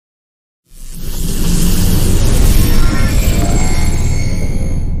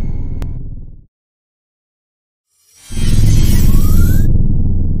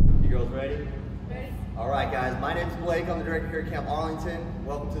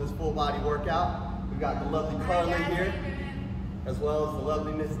this full body workout. We've got the lovely Karla here, as well as the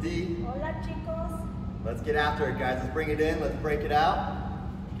lovely Miss D. Hola, chicos. Let's get after it, guys. Let's bring it in, let's break it out,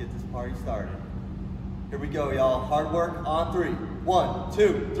 get this party started. Here we go, y'all. Hard work on 3. 1,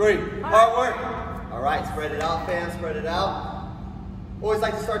 2, 3. Hard work. All right, spread it out, fam, spread it out. Always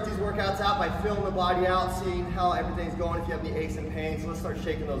like to start these workouts out by feeling the body out, seeing how everything's going, if you have any aches and pains. So let's start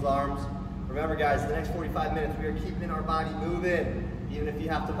shaking those arms. Remember, guys, the next 45 minutes, we are keeping our body moving, even if you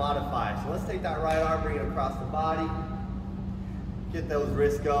have to modify. So let's take that right arm, bring it across the body, get those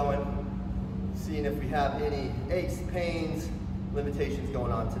wrists going, seeing if we have any aches, pains, limitations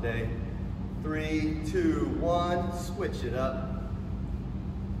going on today. 3, 2, 1, switch it up.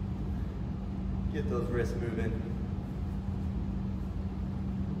 Get those wrists moving.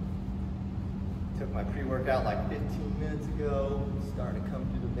 Took my pre-workout like 15 minutes ago. Starting to come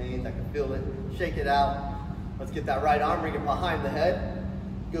through the veins. I can feel it. Shake it out. Let's get that right arm, bring it behind the head.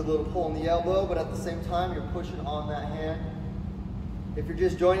 Good little pull in the elbow, but at the same time, you're pushing on that hand. If you're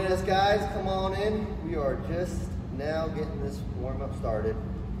just joining us, guys, come on in. We are just now getting this warm-up started.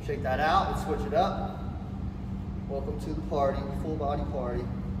 Shake that out and switch it up. Welcome to the party, full body party.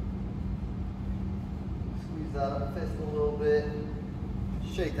 Squeeze out the fist a little bit.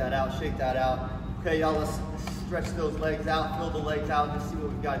 Shake that out, shake that out. Okay, y'all, let's stretch those legs out, fill the legs out, and just see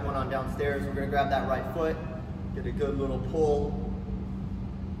what we've got going on downstairs. We're gonna grab that right foot, get a good little pull,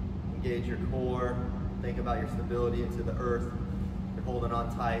 engage your core, think about your stability into the earth. You're holding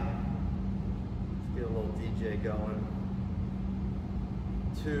on tight. Let's get a little DJ going.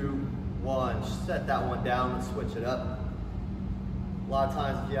 2, 1, set that one down and switch it up. A lot of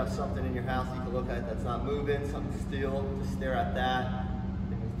times if you have something in your house you can look at that's not moving, something still, just stare at that.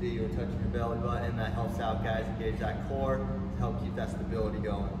 You're touching your belly button, that helps out, guys. Engage that core to help keep that stability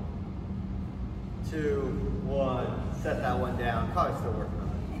going. 2, 1, set that one down. Probably still working on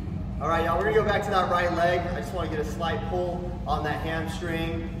it. All right, y'all, we're gonna go back to that right leg. I just wanna get a slight pull on that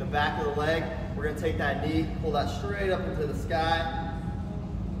hamstring, the back of the leg. We're gonna take that knee, pull that straight up into the sky.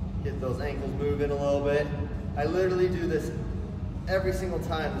 Get those ankles moving a little bit. I literally do this every single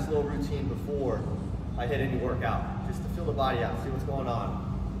time, this little routine before I hit any workout, just to feel the body out, see what's going on.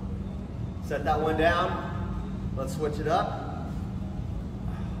 Set that one down. Let's switch it up.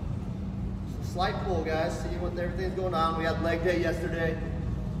 Just a slight pull, guys. See what everything's going on. We had leg day yesterday.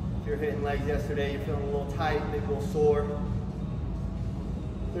 If you're hitting legs yesterday, you're feeling a little tight, maybe a little sore.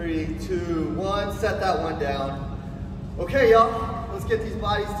 3, 2, 1. Set that one down. Okay, y'all. Let's get these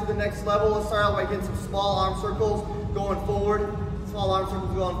bodies to the next level. Let's start out by getting some small arm circles going forward. Small arm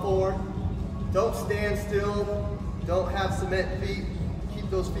circles going forward. Don't stand still. Don't have cement feet.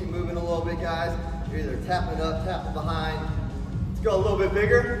 Those feet moving a little bit, guys. You're either tapping up, tapping behind. Let's go a little bit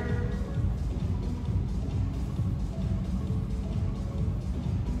bigger.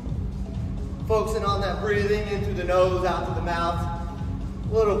 Focusing on that breathing in through the nose, out through the mouth.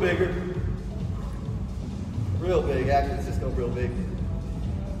 A little bigger. Real big, actually. Let's just go real big.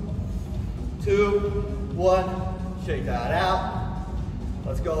 2, 1. Shake that out.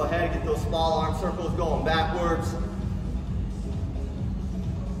 Let's go ahead and get those small arm circles going backwards.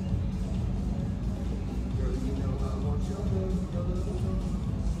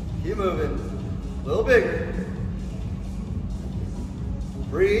 Keep moving, a little bigger.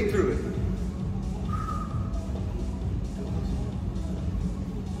 Breathe through it.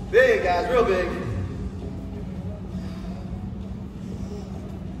 Big, guys, real big.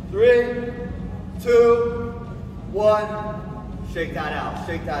 3, 2, 1. Shake that out,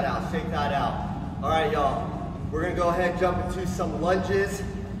 shake that out, shake that out. All right, y'all, we're gonna go ahead and jump into some lunges.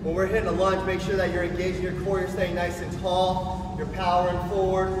 When we're hitting a lunge, make sure that you're engaging your core, you're staying nice and tall, you're powering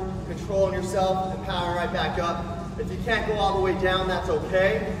forward, controlling yourself, and powering right back up. If you can't go all the way down, that's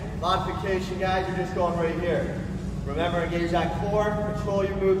okay. Modification, guys, you're just going right here. Remember, engage that core, control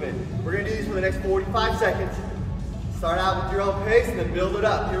your movement. We're gonna do these for the next 45 seconds. Start out with your own pace and then build it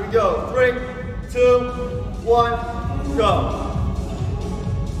up. Here we go. 3, 2, 1, go.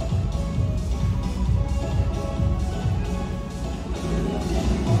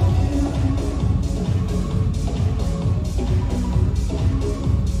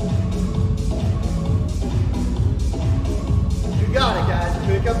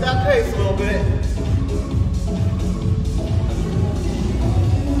 Pick up that pace a little bit.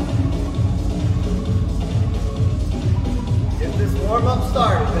 Get this warm up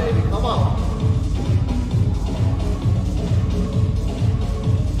started, baby. Come on.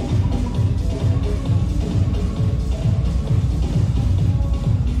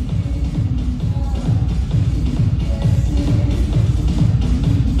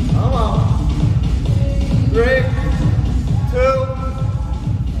 Come on. 3, 2,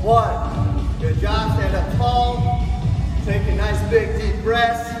 calm, taking nice big deep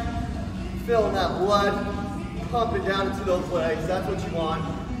breaths, feeling that blood pumping down into those legs. That's what you want.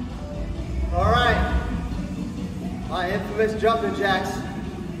 All right, my infamous jumping jacks.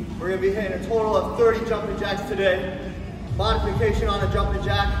 We're gonna be hitting a total of 30 jumping jacks today. Modification on a jumping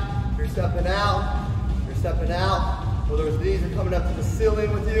jack. You're stepping out, whether those knees are coming up to the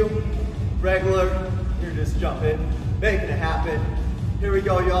ceiling with you. Regular, you're just jumping, making it happen. Here we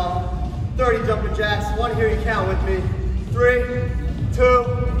go, y'all. 30 jumping jacks. Want to hear you count with me. 3, 2,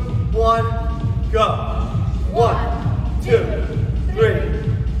 1, go. 1, 2, 3,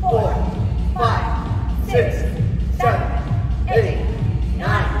 4, 5, 6, 7, 8,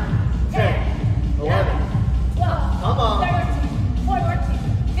 9, 10, 11, 12. Come on. 13,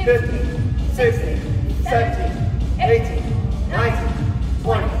 14, 15, 16, 17, 18, 19,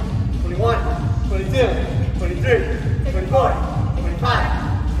 20, 21, 22, 23, 24,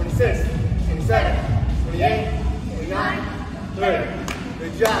 25, 26, 27, 28, 29, 30.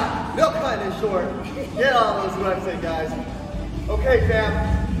 Good job. No cutting it short. Get all those reps in, guys. Okay, fam.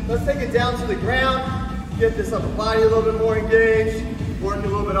 Let's take it down to the ground. Get this upper body a little bit more engaged. Work a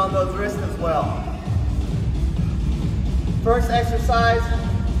little bit on those wrists as well. First exercise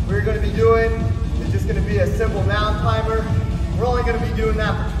we're going to be doing is just going to be a simple mountain climber. We're only going to be doing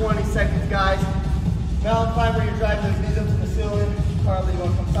that for 20 seconds, guys. Mountain climber, you're driving those knees up to the ceiling. Karla, you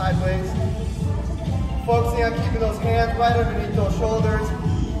want to come sideways. Focusing on keeping those hands right underneath those shoulders.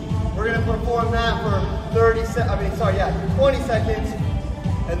 We're going to perform that for 20 seconds.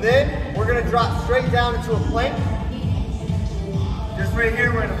 And then we're going to drop straight down into a plank. Just right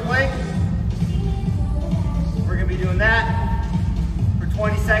here, we're in a plank. We're going to be doing that for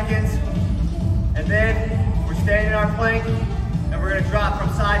 20 seconds. And then we're staying in our plank and we're going to drop from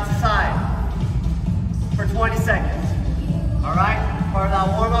side to side for 20 seconds. All right? Part of that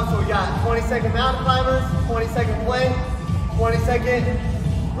warm up. So we got 20-second mountain climbers, 20-second plank, 20-second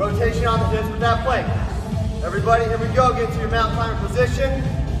rotation on the hips with that plank. Everybody, here we go. Get to your mountain climber position.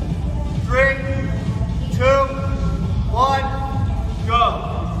 3, 2, 1, go.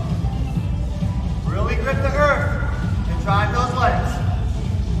 Really grip the earth and drive those legs.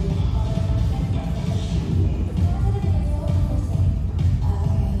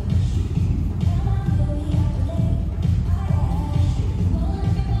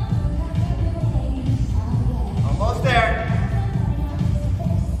 Almost there.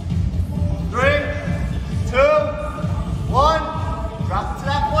 3, 2, 1. Drop into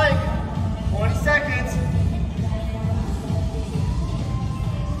that plank. 20 seconds.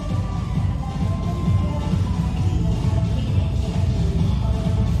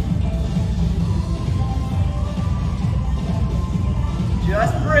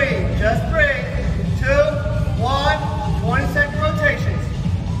 Just breathe, just breathe. 2, 1, 20-second rotations.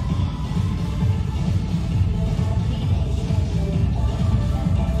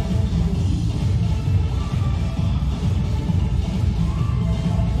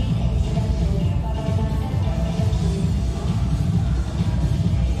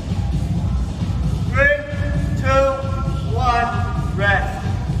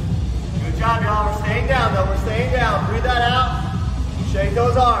 Shake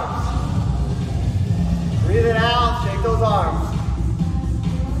those arms. Breathe it out, shake those arms.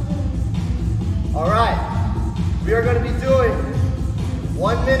 All right, we are going to be doing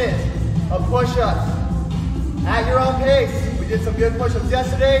 1 minute of push-ups at your own pace. We did some good push-ups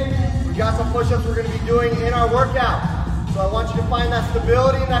yesterday. We got some push-ups we're going to be doing in our workout. So I want you to find that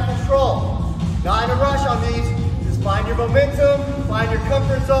stability and that control. Not in a rush on these. Just find your momentum, find your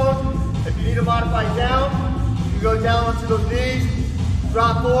comfort zone. If you need to modify down, you can go down onto those knees.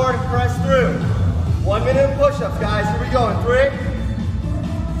 Drop forward and press through. 1 minute of push-ups, guys. Here we go in 3,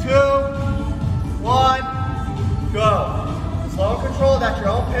 2, 1, go. Slow and controlled at your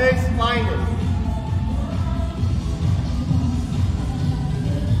own pace. Find it.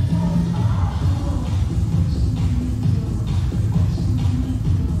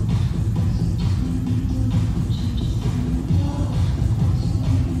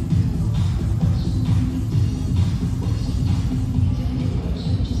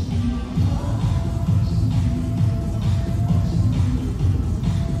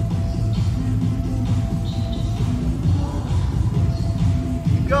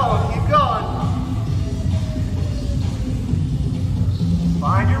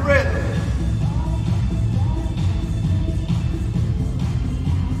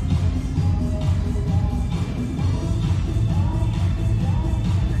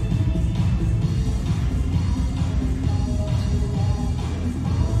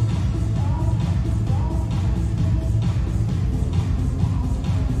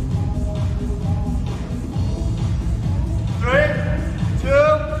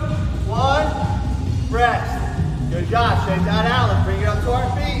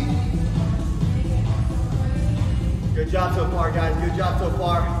 far, guys. Good job so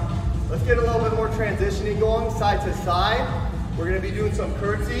far. Let's get a little bit more transitioning going, side to side. We're gonna be doing some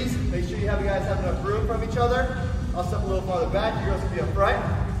curtsies. Make sure you guys have enough room from each other. I'll step a little farther back. You girls can be up front.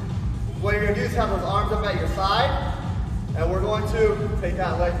 What you're gonna do is have those arms up at your side, and we're going to take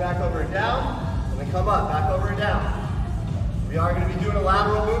that leg back over and down, and then come up, back over and down. We are gonna be doing a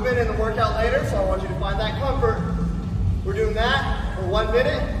lateral movement in the workout later, so I want you to find that comfort. We're doing that for 1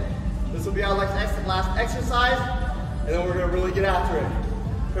 minute. This will be our last exercise, and then we're gonna really get after it.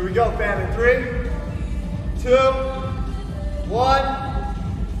 Here we go, fam, in 3, 2,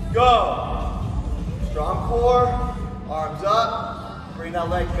 1, go. Strong core, arms up, bring that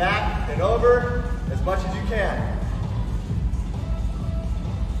leg back and over as much as you can.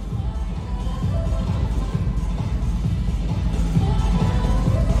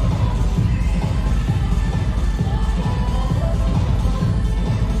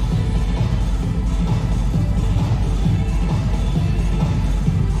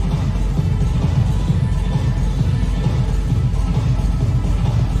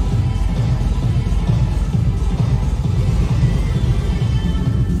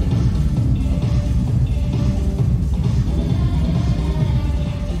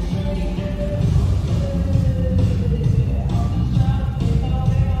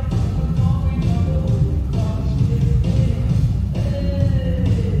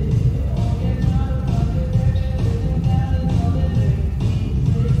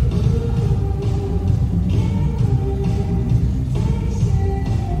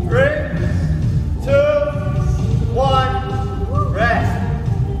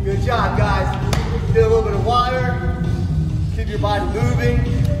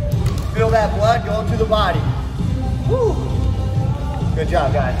 Good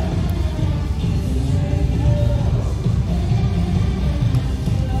job, guys.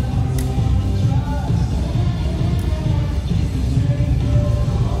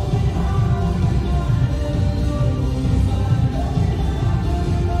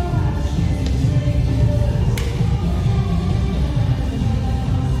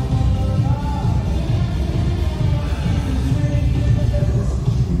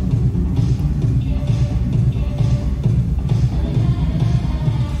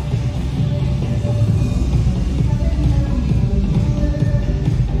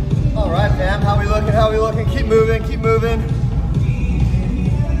 How we looking? Keep moving, keep moving.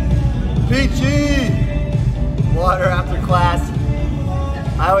 Peachy! Water after class.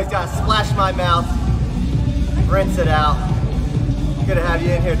 I always gotta splash my mouth, rinse it out. Good to have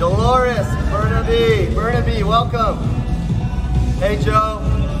you in here. Dolores, Burnaby, welcome. Hey Joe,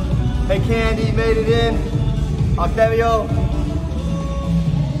 hey Candy, made it in. Octavio.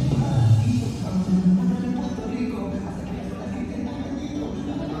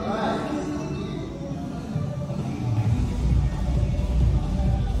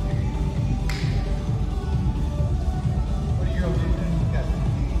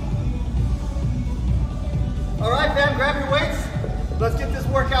 Let's get this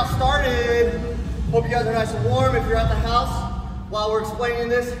workout started. Hope you guys are nice and warm. If you're at the house while we're explaining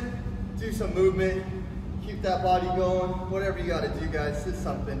this, do some movement. Keep that body going. Whatever you gotta do, guys. Do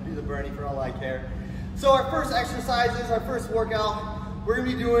something. Do the Bernie for all I care. So our first exercises, our first workout, we're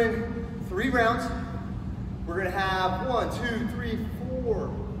gonna be doing 3 rounds. We're gonna have 4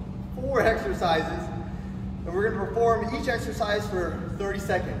 exercises. And we're gonna perform each exercise for 30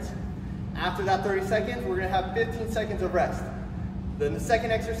 seconds. After that 30 seconds, we're gonna have 15 seconds of rest. Then the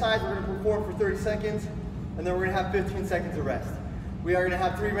second exercise, we're gonna perform for 30 seconds, and then we're gonna have 15 seconds of rest. We are gonna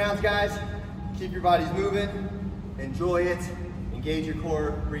have 3 rounds, guys. Keep your bodies moving, enjoy it, engage your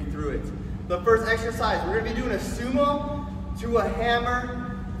core, breathe through it. The first exercise, we're gonna be doing a sumo to a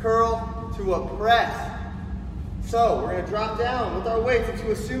hammer, curl to a press. So we're gonna drop down with our weights into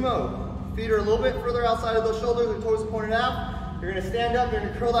a sumo. Feet are a little bit further outside of those shoulders, the toes are pointed out. You're gonna stand up, you're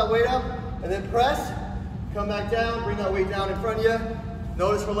gonna curl that weight up, and then press. Come back down, bring that weight down in front of you.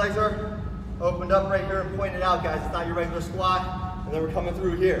 Notice your legs are opened up right here and pointed out, guys. It's not your regular squat. And then we're coming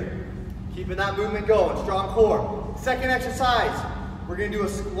through here. Keeping that movement going, strong core. Second exercise, we're gonna do a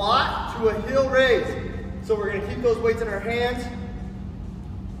squat to a heel raise. So we're gonna keep those weights in our hands.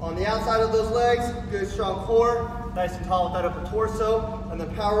 On the outside of those legs, good strong core. Nice and tall with that upper torso. And then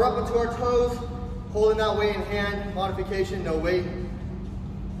power up into our toes, holding that weight in hand. Modification, no weight.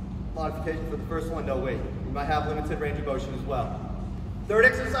 Modification for the first one, no weight. You might have limited range of motion as well. Third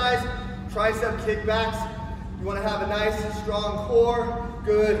exercise, tricep kickbacks. You want to have a nice, strong core,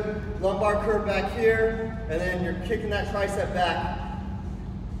 good lumbar curve back here, and then you're kicking that tricep back.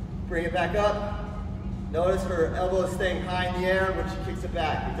 Bring it back up. Notice her elbow is staying high in the air when she kicks it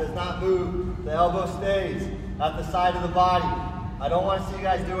back. It does not move, the elbow stays. at the side of the body. I don't want to see you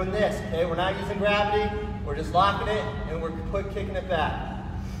guys doing this, okay? We're not using gravity, we're just locking it and we're kicking it back.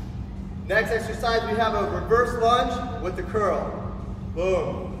 Next exercise, we have a reverse lunge with the curl.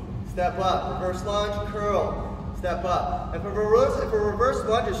 Boom, step up, reverse lunge, curl, step up. If a reverse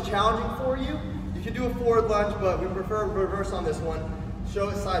lunge is challenging for you, you can do a forward lunge, but we prefer reverse on this one. Show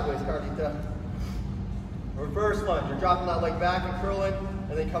it sideways, Carlita. Reverse lunge, you're dropping that leg back and curling,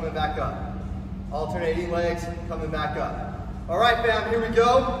 and then coming back up. Alternating legs, coming back up. All right, fam, here we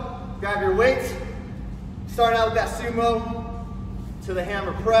go. Grab your weights. Start out with that sumo to the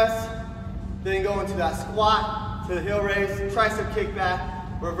hammer press, then go into that squat to the heel raise, tricep kick back,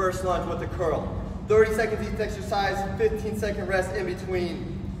 reverse lunge with the curl. 30 seconds each exercise, 15-second rest in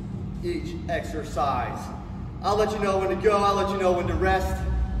between each exercise. I'll let you know when to go, I'll let you know when to rest.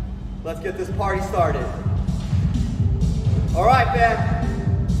 Let's get this party started. All right,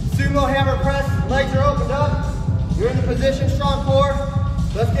 fam. Sumo hammer press, legs are opened up. You're in the position, strong core.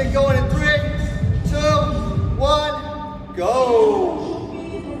 Let's get going in 3, 2, 1, go.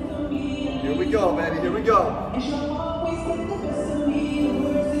 Here we go, baby, here we go.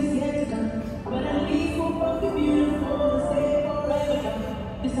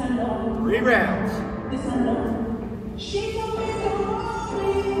 3 rounds.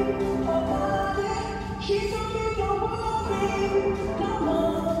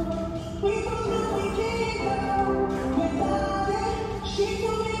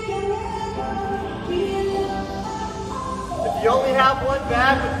 If you only have one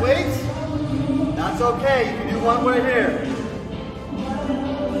bag with weights, that's okay. You can do one way here.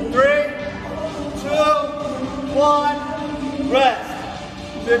 3, 2, 1, rest.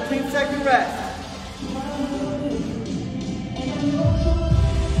 15-second rest.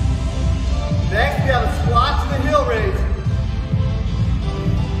 Next, we have a squat to the heel raise.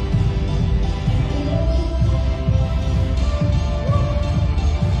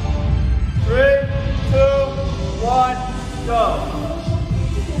 Three, two, one, go.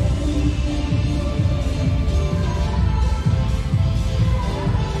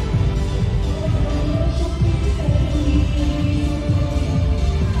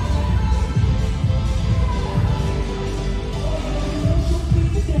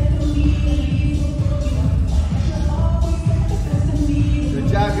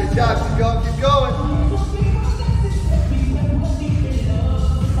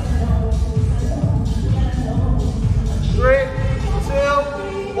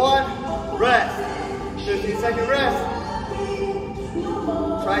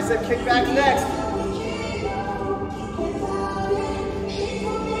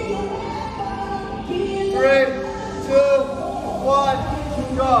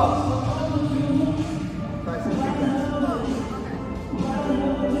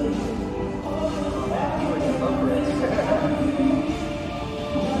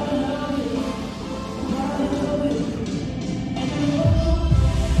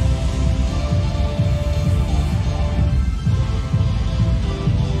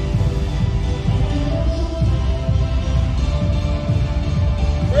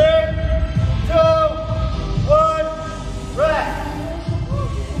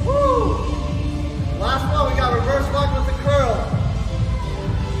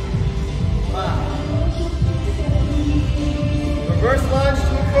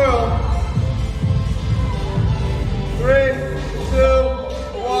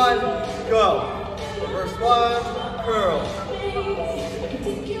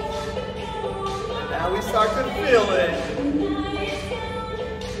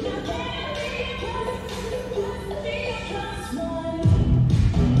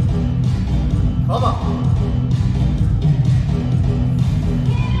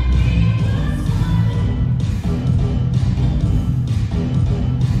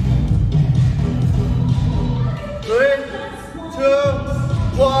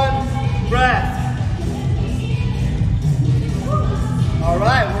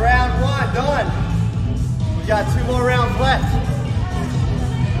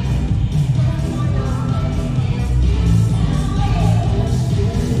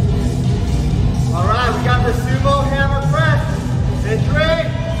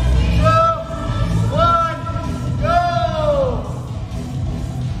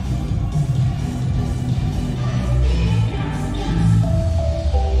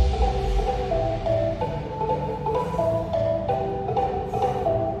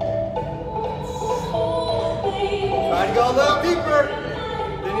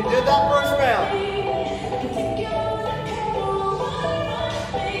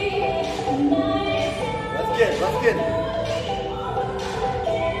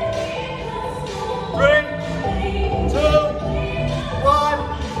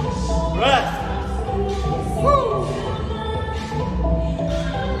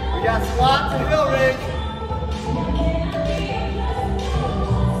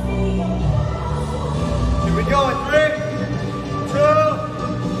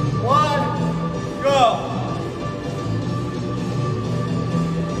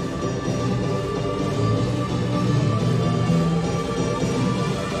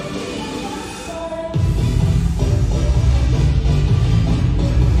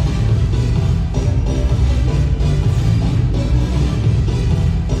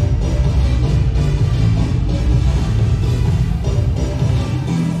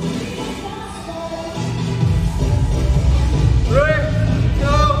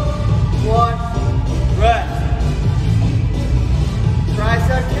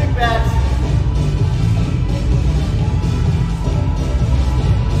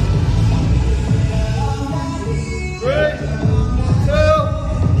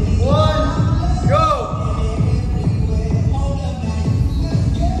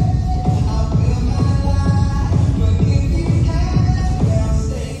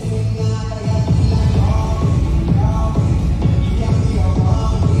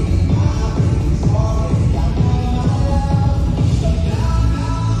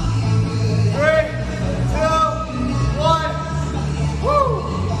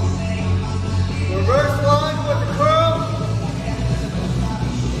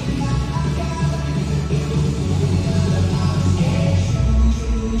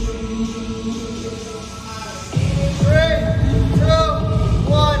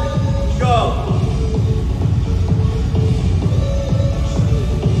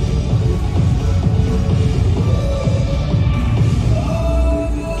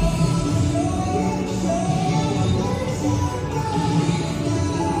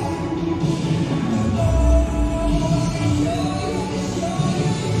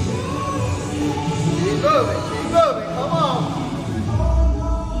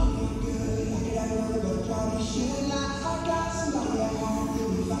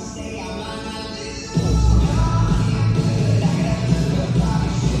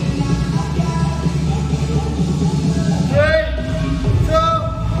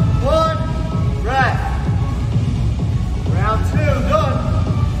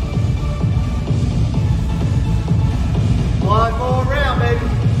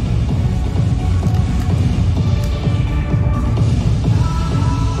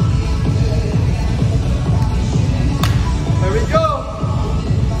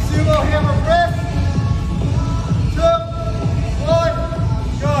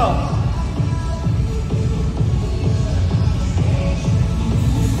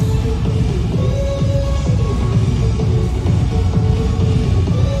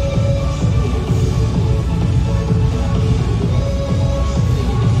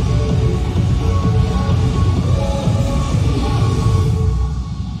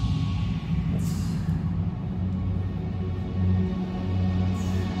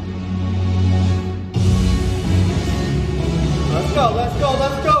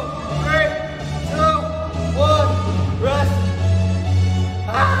 let's go. 3, 2, 1, rest.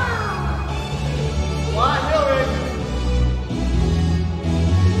 Wide hill raise.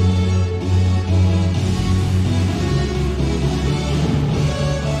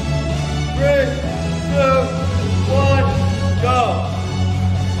 3, 2, 1, go.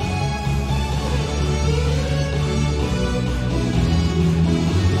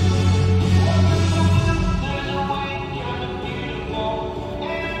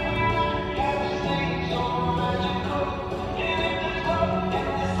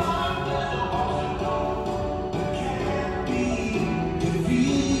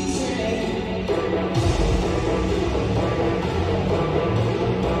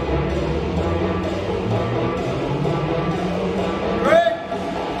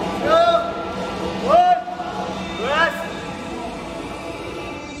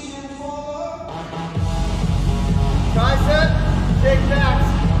 Tricep, big backs.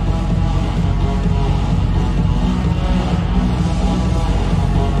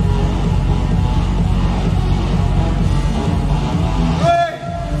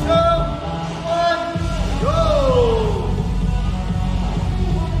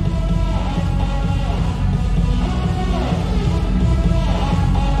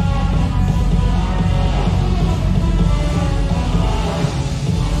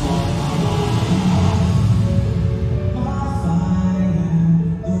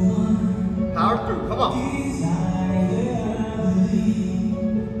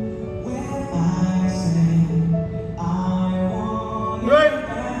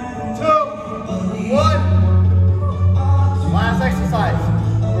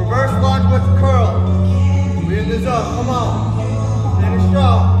 Come on, finish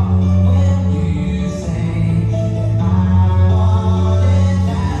strong.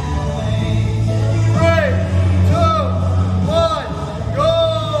 3, 2, 1, go!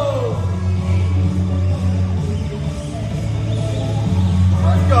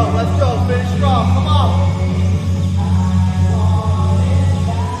 Let's go, finish strong, come on.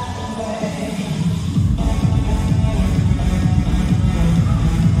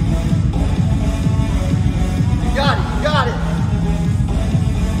 Got it.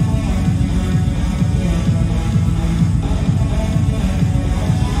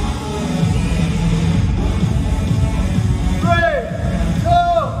 3, 2,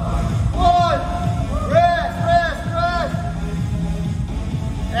 1, rest.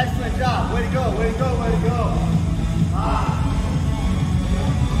 Excellent job, way to go.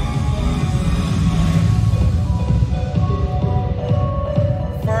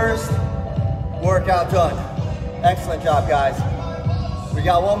 First workout done. Excellent job, guys. We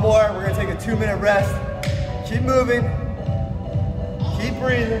got one more. We're gonna take a 2-minute rest. Keep moving. Keep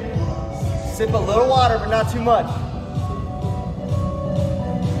breathing. Sip a little water, but not too much.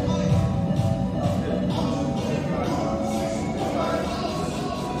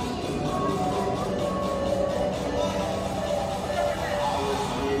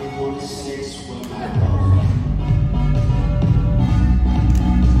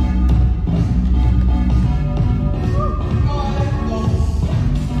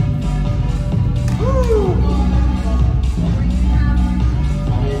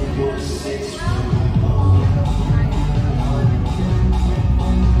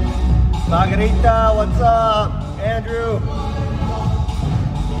 Margarita, what's up? Andrew.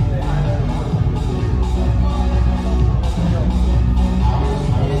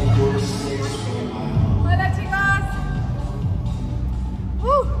 Hola chicos.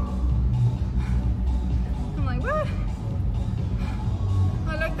 Woo. I'm like, what?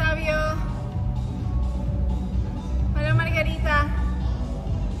 Hola Octavio. Hola Margarita.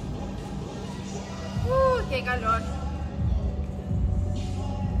 Qué calor.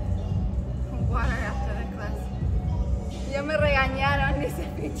 Water after the class. Ya me regañaron, dice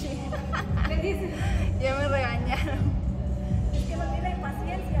Pichi. ¿Qué dice? Ya me regañaron. Es que no tienen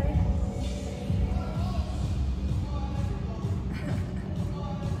paciencia,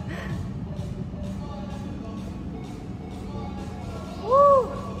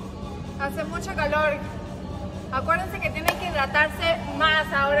 hace mucho calor. Acuérdense que tienen que hidratarse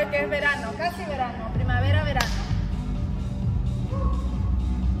más ahora que es verano, casi verano, primavera, verano.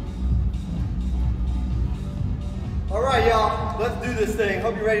 All right, y'all, let's do this thing.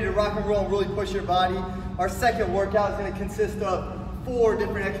 Hope you're ready to rock and roll and really push your body. Our second workout is going to consist of 4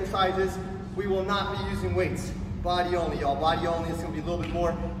 different exercises. We will not be using weights. Body only, y'all. Body only. It's going to be a little bit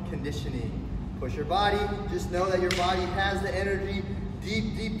more conditioning. Push your body. Just know that your body has the energy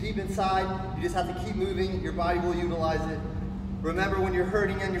deep inside. You just have to keep moving. Your body will utilize it. Remember, when you're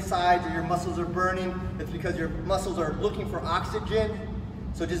hurting on your sides or your muscles are burning, it's because your muscles are looking for oxygen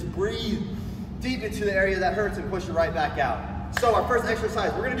So just breathe deep into the area that hurts and push it right back out. So our first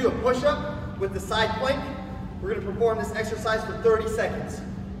exercise, we're gonna do a push-up with the side plank. We're gonna perform this exercise for 30 seconds.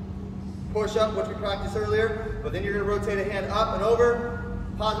 Push up, which we practiced earlier, but then you're gonna rotate a hand up and over,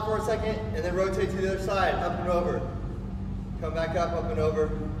 pause it for a second, and then rotate to the other side, up and over. Come back up and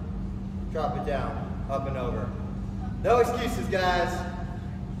over, drop it down, up and over. No excuses, guys.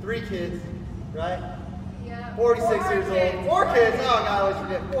 3 kids, right? Yeah. 46 years old. 4 kids, oh God, I always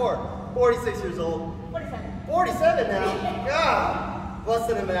forget, 4. 46 years old. 47. 47 now, God.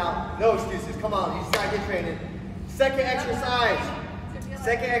 Busting them out, no excuses, come on, you just gotta get training. Second exercise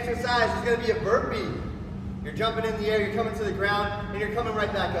is gonna be a burpee. You're jumping in the air, you're coming to the ground, and you're coming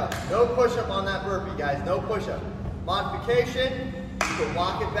right back up. No push-up on that burpee, guys, no push-up. Modification, you can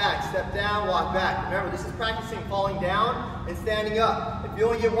walk it back, step down, walk back. Remember, this is practicing falling down and standing up. If you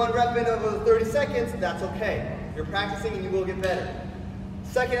only get 1 rep in over 30 seconds, that's okay. You're practicing and you will get better.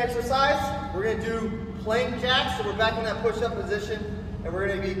 Second exercise, we're gonna do plank jacks, so we're back in that push-up position, and we're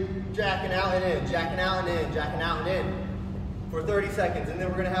gonna be jacking out and in, jacking out and in, jacking out and in for 30 seconds. And then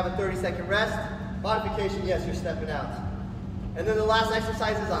we're gonna have a 30-second rest. Modification, yes, you're stepping out. And then the last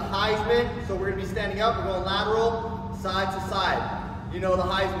exercise is a Heisman. So we're gonna be standing up, we're going lateral, side to side. You know the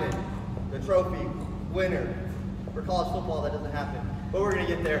Heisman, the trophy, winner. For college football, that doesn't happen, but we're gonna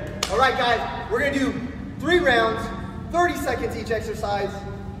get there. All right, guys, we're gonna do 3 rounds, 30 seconds each exercise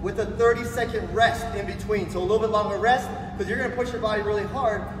with a 30-second rest in between. So a little bit longer rest, because you're gonna push your body really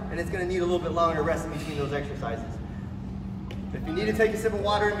hard, and it's gonna need a little bit longer rest in between those exercises. If you need to take a sip of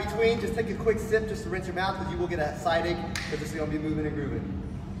water in between, just take a quick sip just to rinse your mouth, because you will get a side ache, because this is gonna be moving and grooving.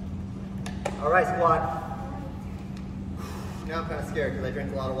 All right, squad. Now I'm kind of scared because I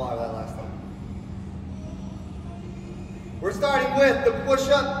drank a lot of water that last time. We're starting with the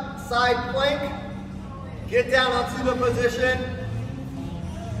push-up side plank. Get down onto the position.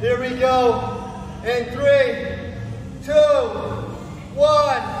 Here we go. In 3, 2,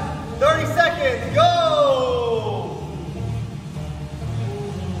 1. 30 seconds, go!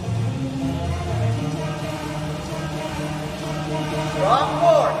 Drop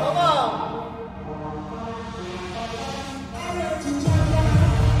 4, come on.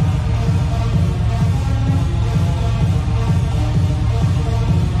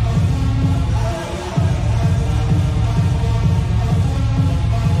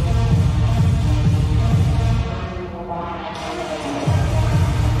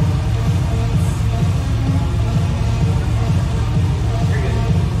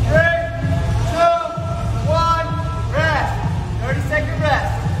 Second rest.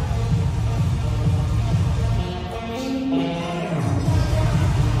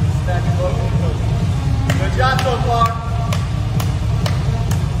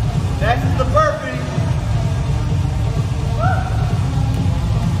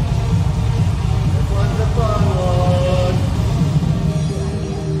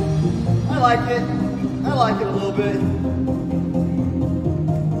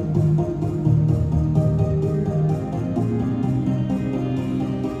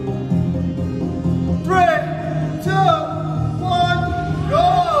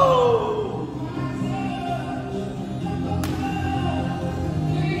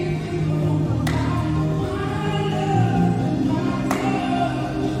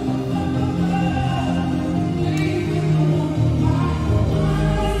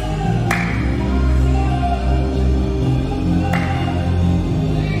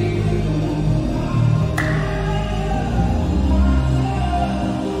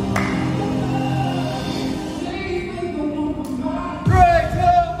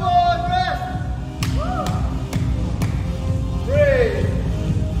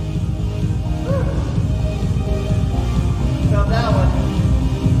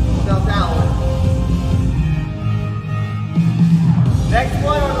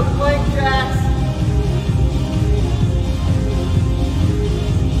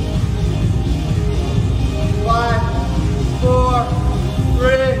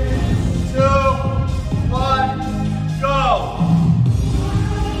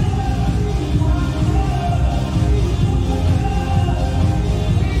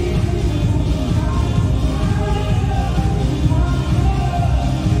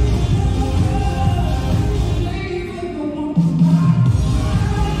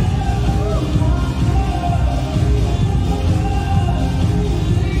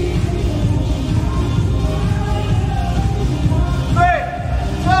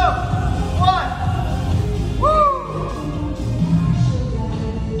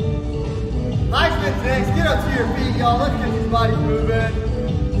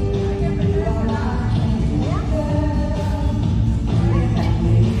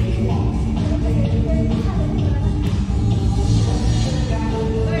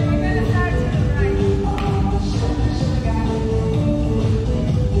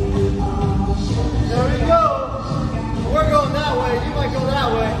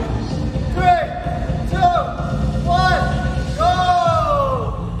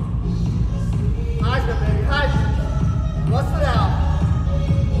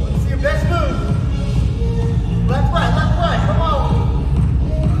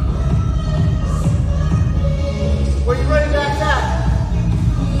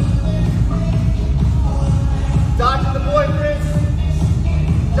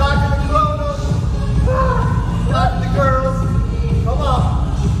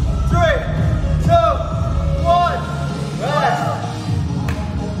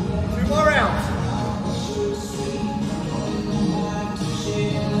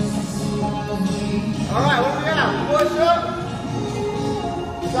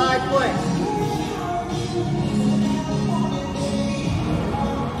 Side plank.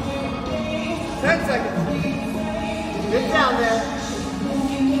 10 seconds. Get down there.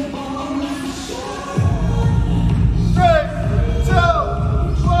 3, 2,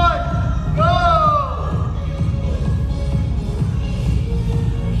 1, go!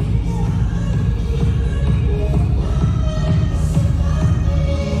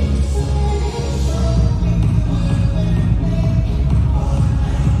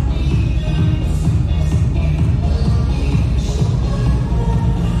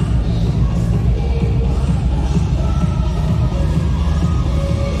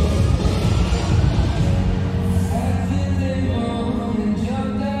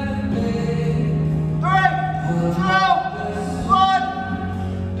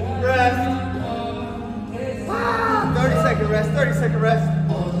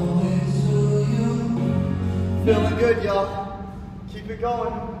 Feeling good, y'all. Keep it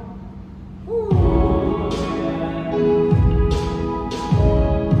going. Woo.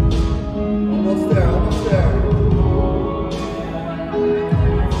 Almost there, almost there.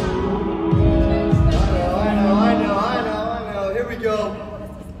 I know. Here we go.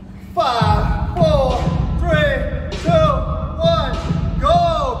 5, 4, 3, 2, 1, go.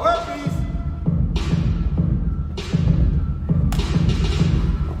 Burpees.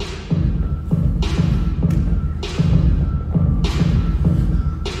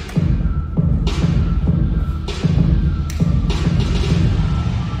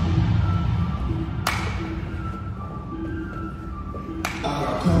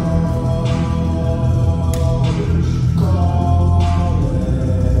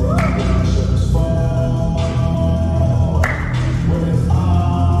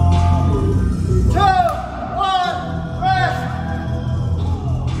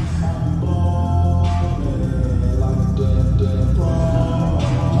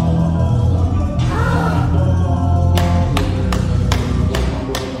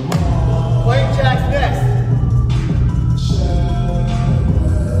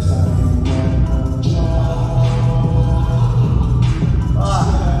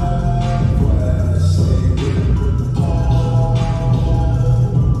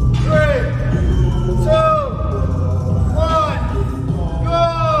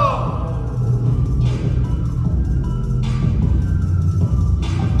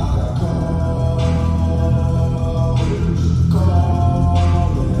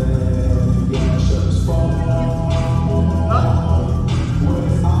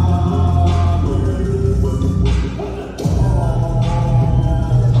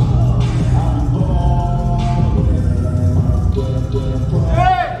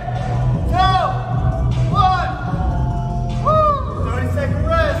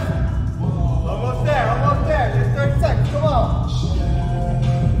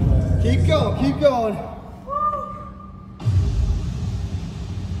 Keep going.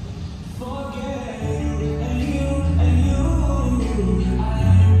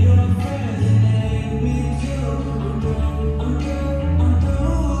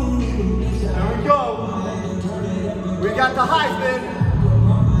 There we go. We got the high spin.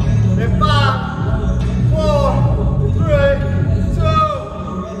 In 5, 4, 3, 2,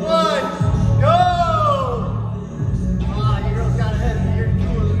 1, go!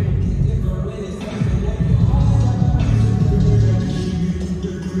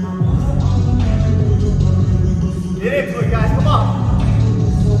 Get into it, guys. Come on.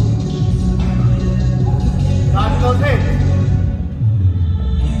 Dodge those hands.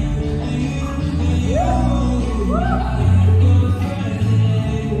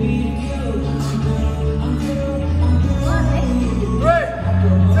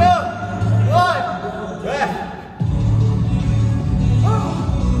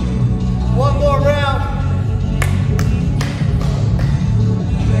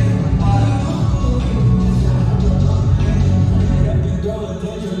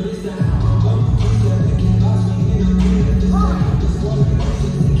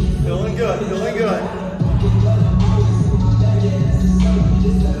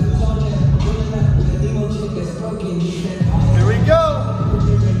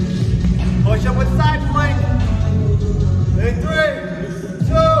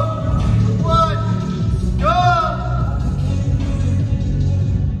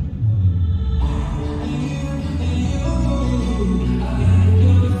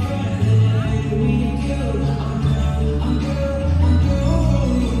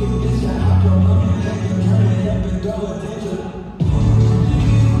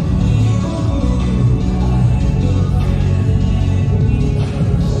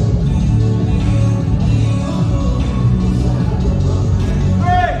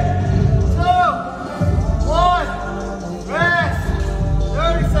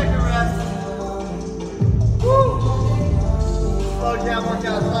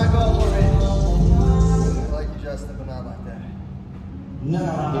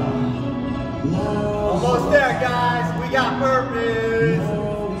 Almost there, guys. We got burpees.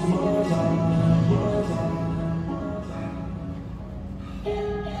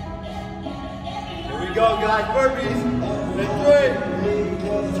 Here we go, guys. Burpees. In 3,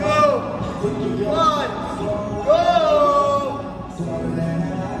 2, 1, go!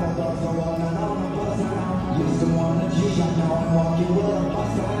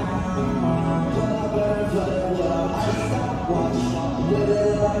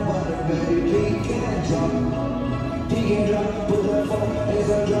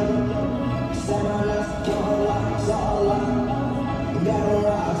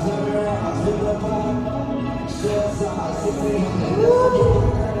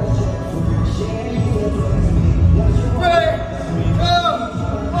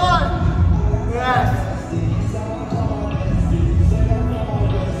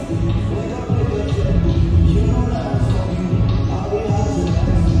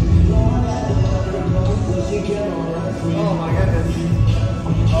 Oh my goodness.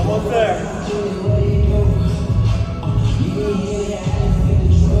 Almost there.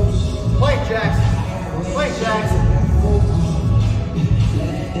 Plank jacks. Plank jacks.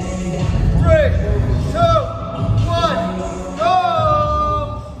 3, 2, 1, go!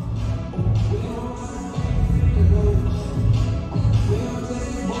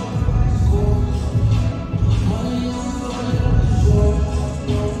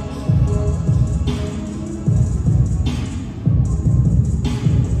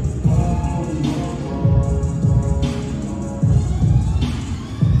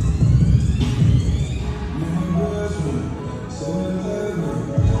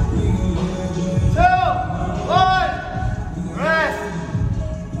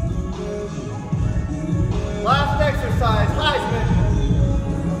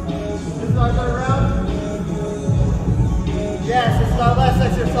 Yes, this is our last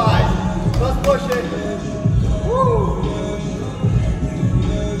exercise. Let's push it. Woo!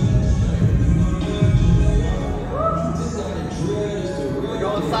 We're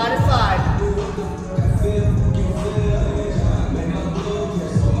going side to side.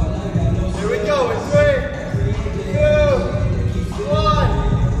 Here we go in 3, 2,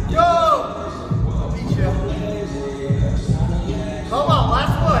 1, go! I'll beat you. Come on,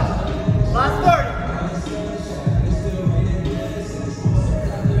 last one. Last 30.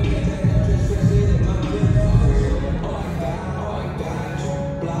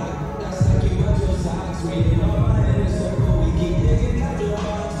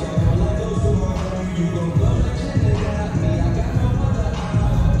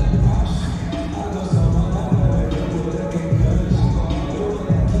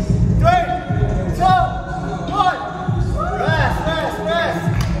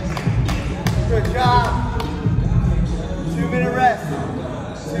 Good job. 2-minute rest.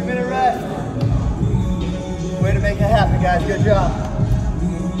 2-minute rest. Way to make it happen, guys. Good job.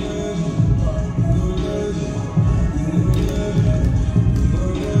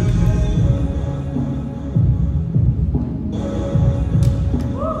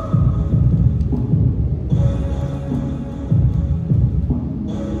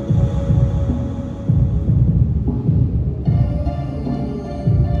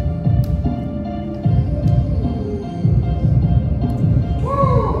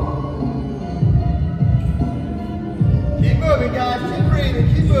 Guys, keep breathing,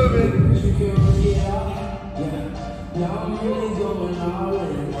 keep moving.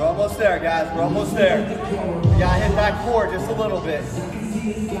 We're almost there, guys. We're almost there. We gotta hit that core just a little bit.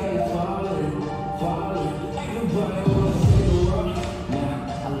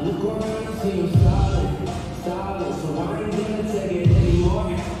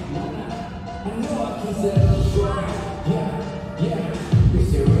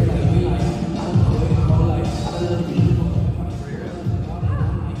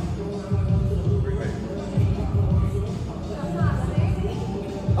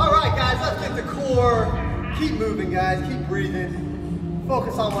 Keep moving, guys. Keep breathing.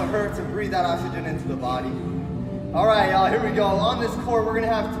 Focus on what hurts and breathe that oxygen into the body. All right, y'all, here we go. On this core, we're going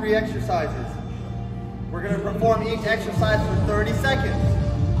to have 3 exercises. We're going to perform each exercise for 30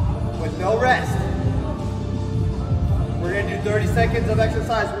 seconds with no rest. We're going to do 30 seconds of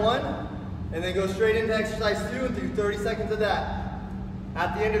exercise 1 and then go straight into exercise 2 and do 30 seconds of that.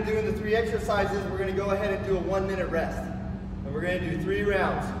 At the end of doing the 3 exercises, we're going to go ahead and do a 1-minute rest. And we're going to do 3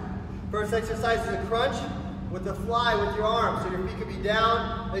 rounds. First exercise is a crunch with the fly with your arms. So your feet could be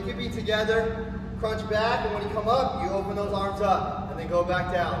down, they could be together. Crunch back, and when you come up, you open those arms up, and then go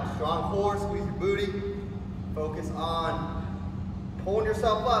back down. Strong core, squeeze your booty. Focus on pulling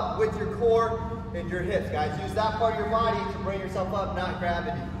yourself up with your core and your hips, guys. Use that part of your body to bring yourself up, not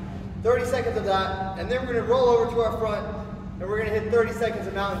gravity. 30 seconds of that, and then we're gonna roll over to our front, and we're gonna hit 30 seconds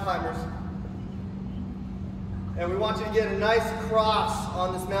of mountain climbers. And we want you to get a nice cross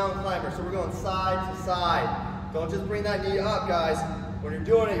on this mountain climber. So we're going side to side. Don't just bring that knee up, guys. When you're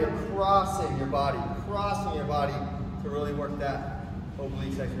doing it, you're crossing your body to really work that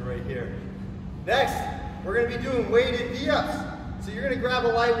oblique section right here. Next, we're gonna be doing weighted V-ups. So you're gonna grab a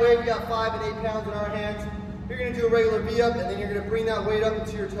light weight. We got 5 and 8 pounds in our hands. You're gonna do a regular V-up, and then you're gonna bring that weight up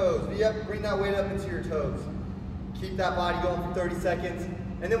into your toes. V-up, bring that weight up into your toes. Keep that body going for 30 seconds,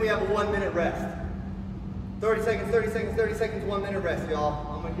 and then we have a 1-minute rest. 30 seconds, 30 seconds, 30 seconds, 1-minute rest,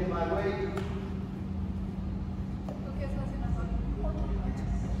 y'all. I'm gonna get my weight.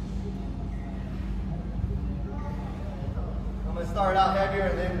 I'm gonna start out heavier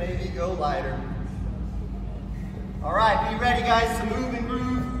and then maybe go lighter. All right, be ready, guys, to move and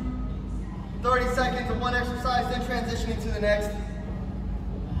groove. 30 seconds of one exercise, then transitioning to the next.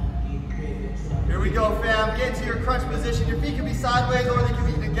 Here we go, fam. Get into your crunch position. Your feet can be sideways or they can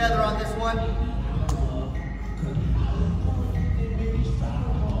be together on this one.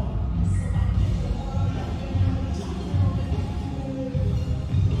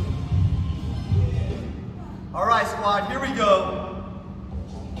 All right, squad, here we go.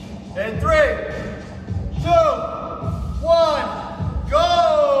 In 3, 2, 1, go!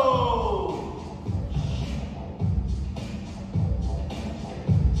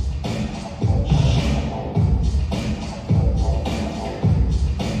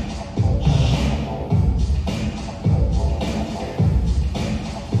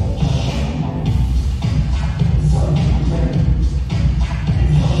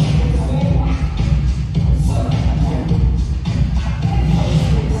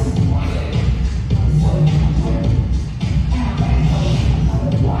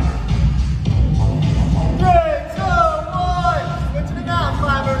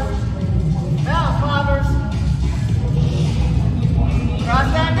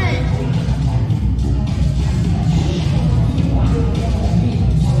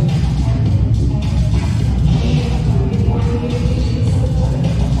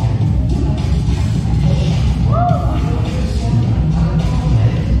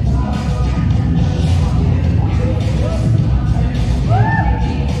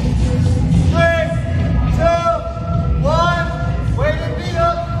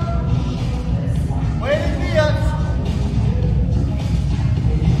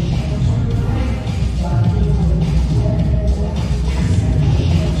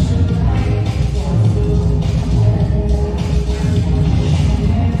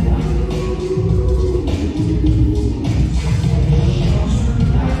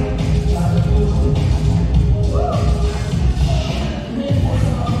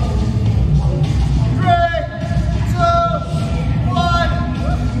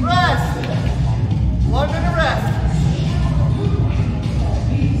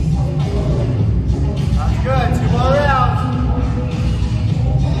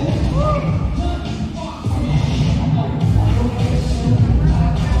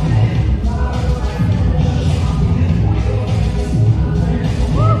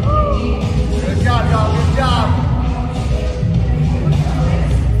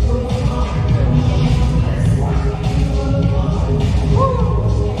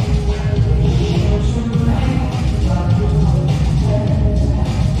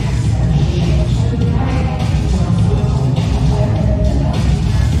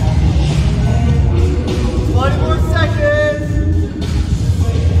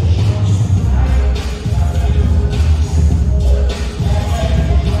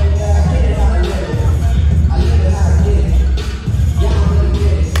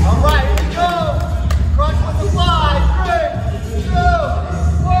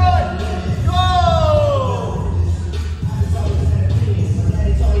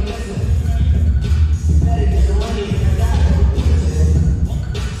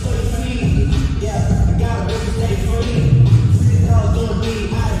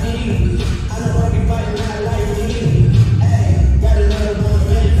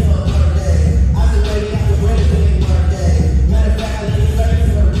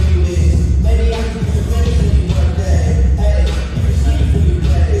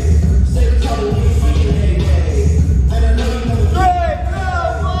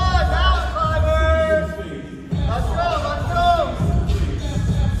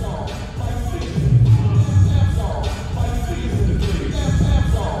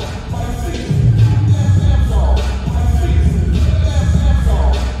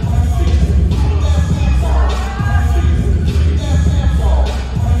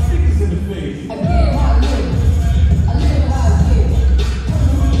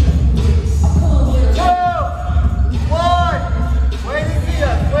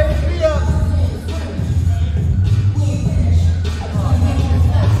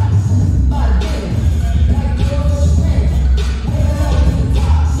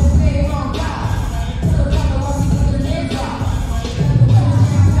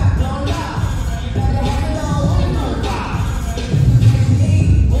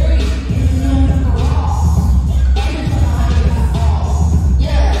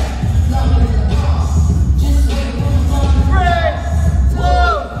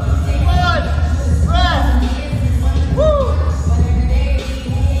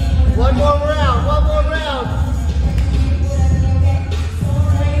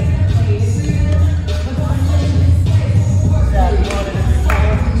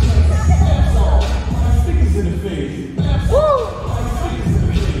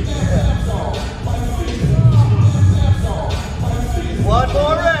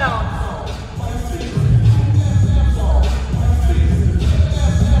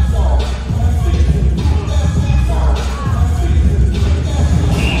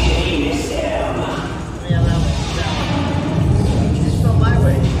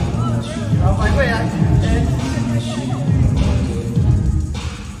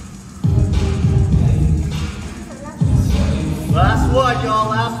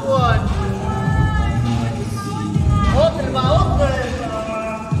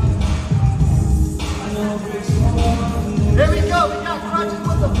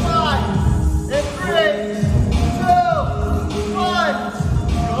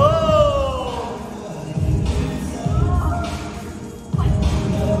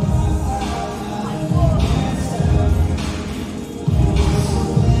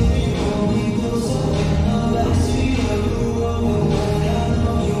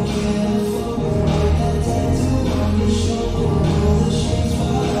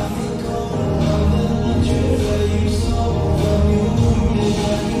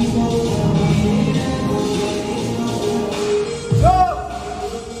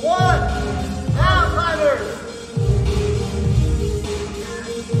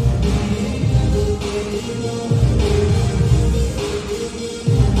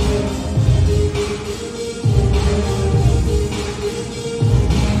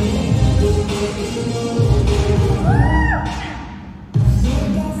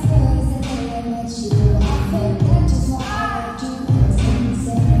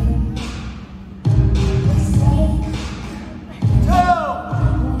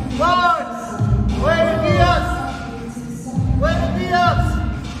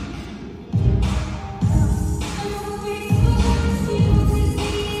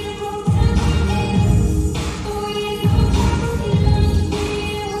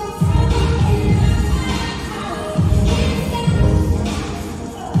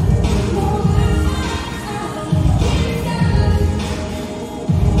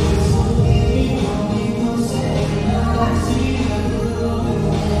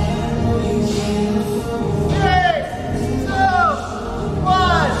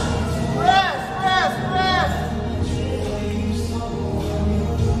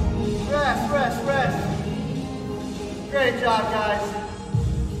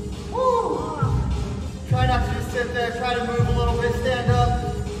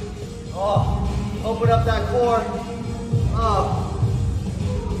 Open up that core. Oh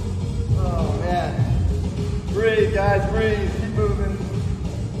man. Breathe, guys, breathe. Keep moving.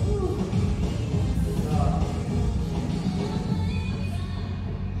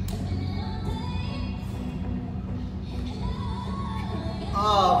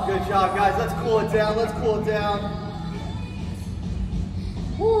 Oh, good job, guys. Let's cool it down. Let's cool it down.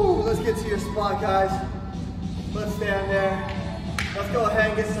 Woo, let's get to your spot, guys. Let's stand there. Let's go ahead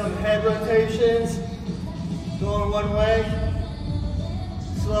and get some head rotations. Going one way.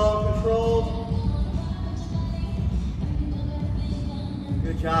 Slow and controlled.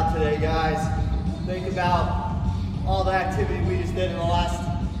 Good job today, guys. Think about all the activity we just did in the last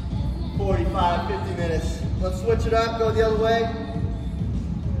 45, 50 minutes. Let's switch it up, go the other way.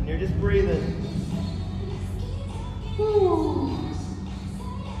 And you're just breathing. Woo.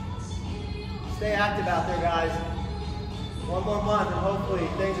 Stay active out there, guys. One more month and hopefully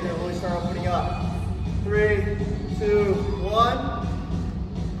things are gonna really start opening up. 3, 2, 1.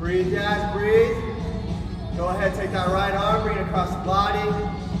 Breathe, guys, breathe. Go ahead, take that right arm, bring it across the body.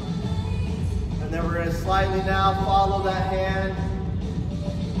 And then we're gonna slightly now follow that hand.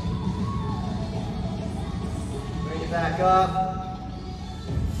 Bring it back up.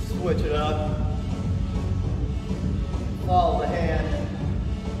 Switch it up. Follow the hand.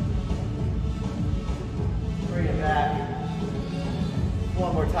 Bring it back.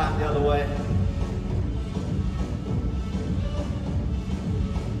 One more time the other way.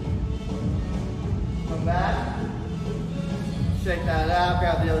 Come back. Shake that out,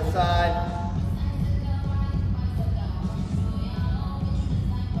 grab the other side.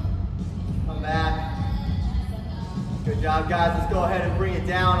 Come back. Good job, guys. Let's go ahead and bring it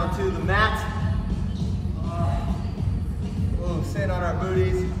down onto the mat. Ooh, sit on our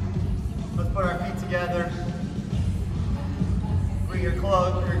booties. Let's put our feet together. Bring your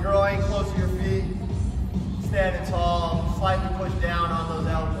groin close to your feet. Standing tall. Slightly push down on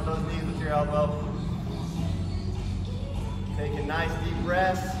those knees with your elbow. Taking nice deep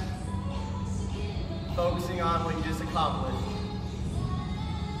breaths. Focusing on what you just accomplished.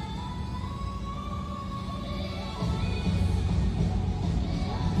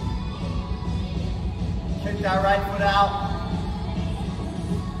 Kick that right foot out.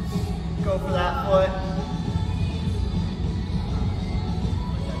 Go for that foot.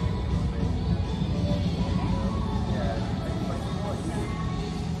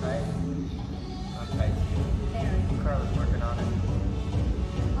 Right? Okay. Karla's working on it.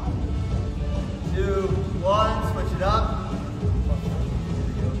 2, 1, switch it up.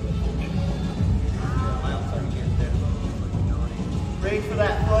 Reach for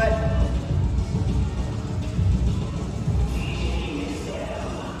that foot.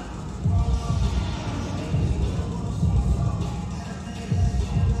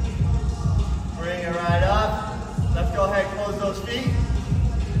 Bring it right up. Let's go ahead and close those feet.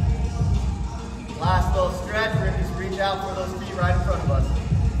 Last little stretch, we're going to just reach out for those feet right in front of us.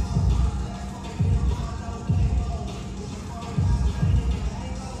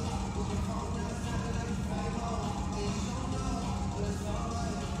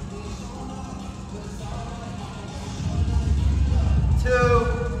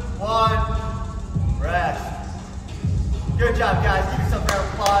 Good job, guys. Give yourself a round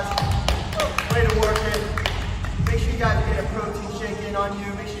of applause. Way to work it. Make sure you guys are getting a protein shake in on you.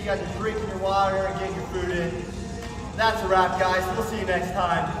 Make sure you guys are drinking your water and getting your food in. That's a wrap, guys. We'll see you next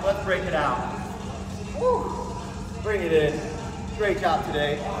time. Let's break it out. Woo. Bring it in. Great job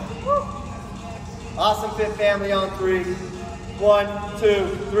today. Woo. Awesome Fit family on 3. 1,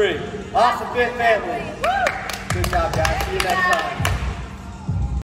 2, 3. Awesome Fit family. Good job, guys. See you next time.